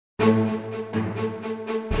Hello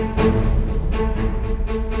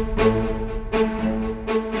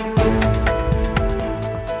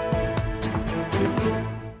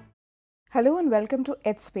and welcome to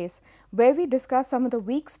EdSpace, where we discuss some of the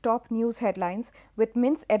week's top news headlines with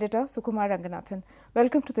Mint's editor Sukumar Ranganathan.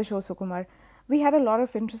 Welcome to the show, Sukumar. We had a lot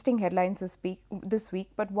of interesting headlines this week,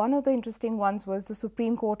 but one of the interesting ones was the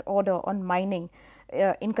Supreme Court order on mining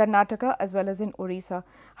in Karnataka as well as in Orissa.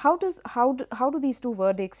 How do these two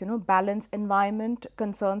verdicts, balance environment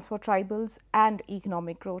concerns for tribals and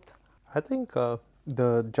economic growth? I think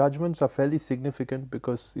the judgments are fairly significant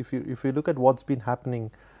because if you look at what's been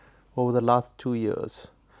happening over the last 2 years,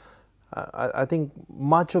 I think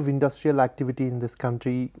much of industrial activity in this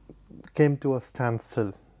country came to a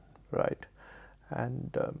standstill, right?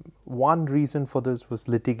 And one reason for this was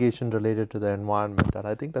litigation related to the environment, and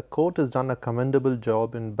I think the court has done a commendable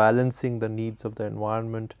job in balancing the needs of the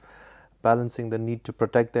environment, balancing the need to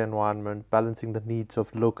protect the environment, balancing the needs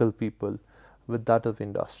of local people with that of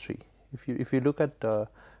industry. If you look at the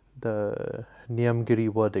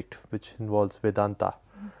Niyamgiri verdict, which involves Vedanta,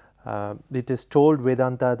 it is told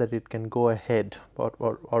Vedanta that it can go ahead,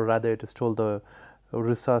 or rather it is told the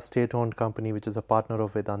Orissa state-owned company, which is a partner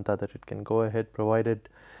of Vedanta, that it can go ahead provided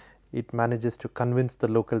it manages to convince the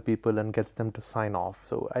local people and gets them to sign off.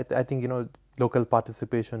 So I think local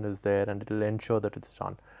participation is there and it will ensure that it's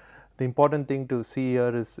done. The important thing to see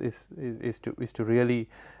here is to really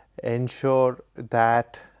ensure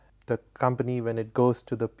that the company, when it goes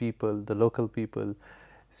to the people, the local people,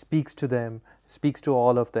 speaks to them, speaks to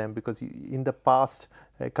all of them, because in the past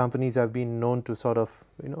companies have been known to sort of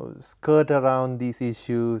skirt around these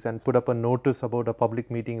issues and put up a notice about a public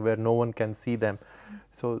meeting where no one can see them.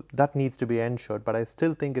 So that needs to be ensured, but I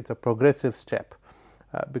still think it's a progressive step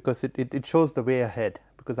because it shows the way ahead,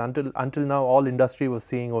 because until now all industry was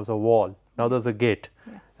seeing was a wall. Now there's a gate.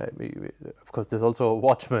 Yeah. Of course there's also a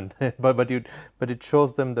watchman, but it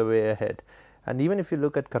shows them the way ahead. And even if you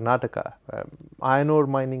look at Karnataka, iron ore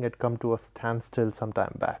mining had come to a standstill some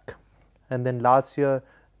time back. And then last year,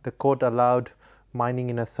 the court allowed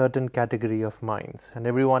mining in a certain category of mines, and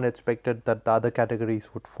everyone expected that the other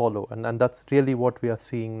categories would follow. And that's really what we are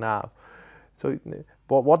seeing now. So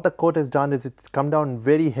what the court has done is it's come down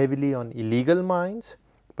very heavily on illegal mines,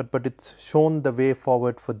 but it's shown the way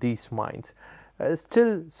forward for these mines.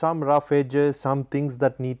 Still some rough edges, some things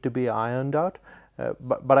that need to be ironed out,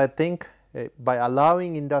 but I think by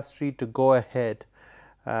allowing industry to go ahead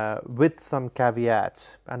with some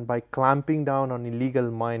caveats and by clamping down on illegal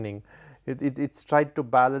mining, it's tried to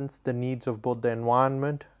balance the needs of both the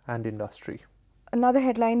environment and industry. Another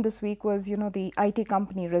headline this week was the IT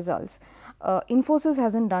company results. Infosys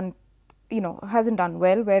hasn't done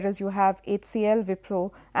well, whereas you have HCL,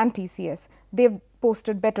 Wipro and TCS. They've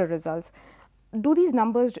posted better results. Do these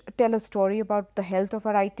numbers tell a story about the health of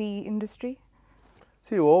our IT industry?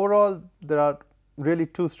 See, overall, there are really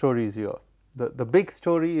two stories here. The big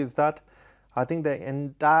story is that I think the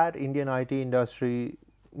entire Indian IT industry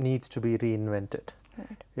needs to be reinvented.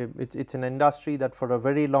 Right. It's an industry that for a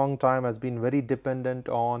very long time has been very dependent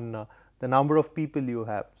on the number of people you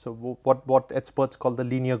have. So what experts call the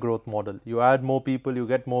linear growth model. You add more people, you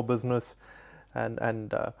get more business,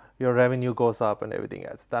 and your revenue goes up and everything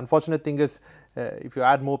else. The unfortunate thing is if you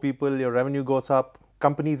add more people, your revenue goes up,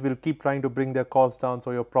 companies will keep trying to bring their costs down, so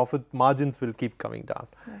your profit margins will keep coming down.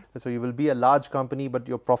 Right. So you will be a large company, but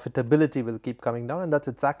your profitability will keep coming down, and that's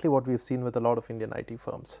exactly what we've seen with a lot of Indian IT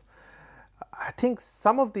firms. I think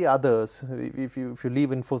some of the others, if you leave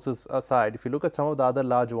Infosys aside, if you look at some of the other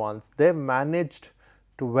large ones, they've managed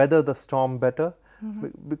to weather the storm better,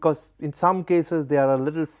 because in some cases they are a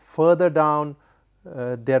little further down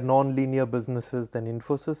their non-linear businesses than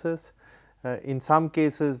Infosys is. In some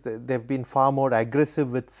cases, they've been far more aggressive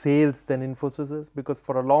with sales than Infosys is, because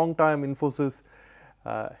for a long time Infosys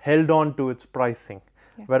held on to its pricing,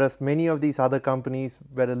 whereas many of these other companies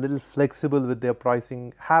were a little flexible with their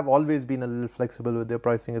pricing, have always been a little flexible with their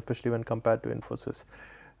pricing, especially when compared to Infosys.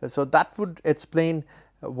 So that would explain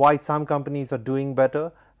why some companies are doing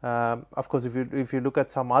better. Of course, if you look at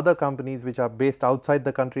some other companies which are based outside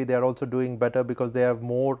the country, they are also doing better because they have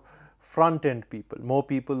more front-end people, more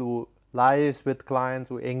people who liaise with clients,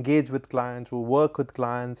 who engage with clients, who work with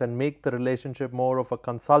clients and make the relationship more of a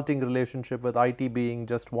consulting relationship, with IT being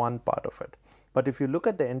just one part of it. But if you look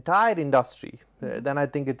at the entire industry, then I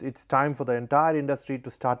think it's time for the entire industry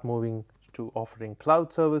to start moving to offering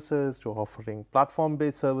cloud services, to offering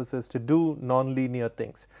platform-based services, to do non-linear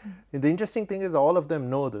things. The interesting thing is all of them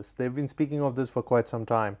know this. They've been speaking of this for quite some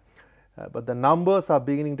time. But the numbers are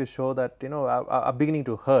beginning to show that, are beginning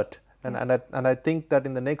to hurt. And I think that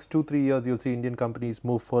in the next 2-3 years, you'll see Indian companies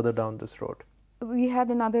move further down this road. We had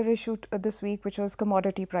another issue this week, which was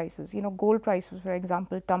commodity prices. Gold prices, for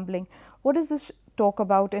example, tumbling. What does this talk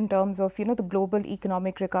about in terms of, the global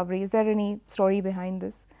economic recovery? Is there any story behind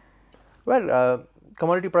this? Well,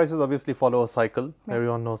 commodity prices obviously follow a cycle. Yeah.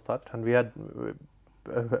 Everyone knows that. And we had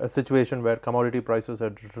a situation where commodity prices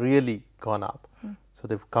had really gone up. So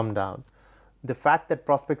they've come down. The fact that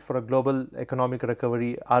prospects for a global economic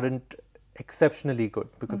recovery aren't exceptionally good,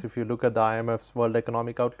 because if you look at the IMF's World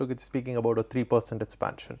Economic Outlook, it's speaking about a 3%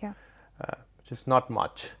 expansion, which is not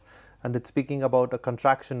much, and it's speaking about a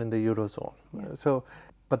contraction in the Eurozone.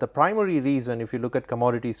 But the primary reason, if you look at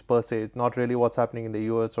commodities per se, it's not really what's happening in the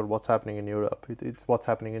US or what's happening in Europe, it's what's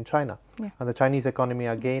happening in China. And the Chinese economy,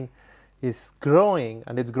 again, is growing,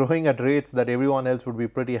 and it's growing at rates that everyone else would be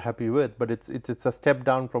pretty happy with, but it's a step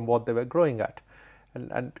down from what they were growing at.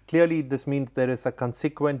 And clearly this means there is a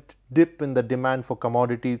consequent dip in the demand for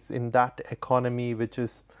commodities in that economy, which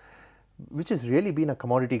has really been a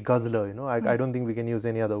commodity guzzler. I don't think we can use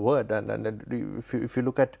any other word. And if you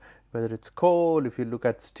look at whether it's coal, if you look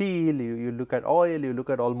at steel, you look at oil, you look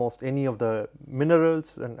at almost any of the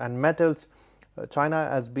minerals and metals, China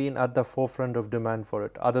has been at the forefront of demand for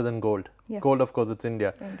it, other than gold. Gold, of course, it's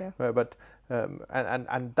India. But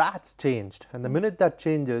and that's changed. And the minute that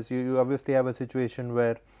changes, you obviously have a situation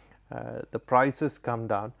where the prices come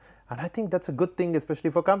down. And I think that's a good thing, especially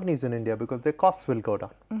for companies in India, because their costs will go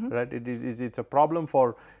down. Right? It's a problem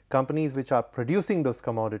for companies which are producing those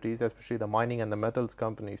commodities, especially the mining and the metals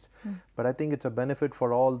companies. But I think it's a benefit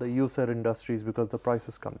for all the user industries because the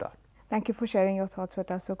prices come down. Thank you for sharing your thoughts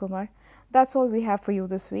with us, Sukumar. That's all we have for you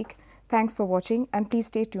this week. Thanks for watching, and please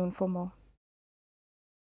stay tuned for more.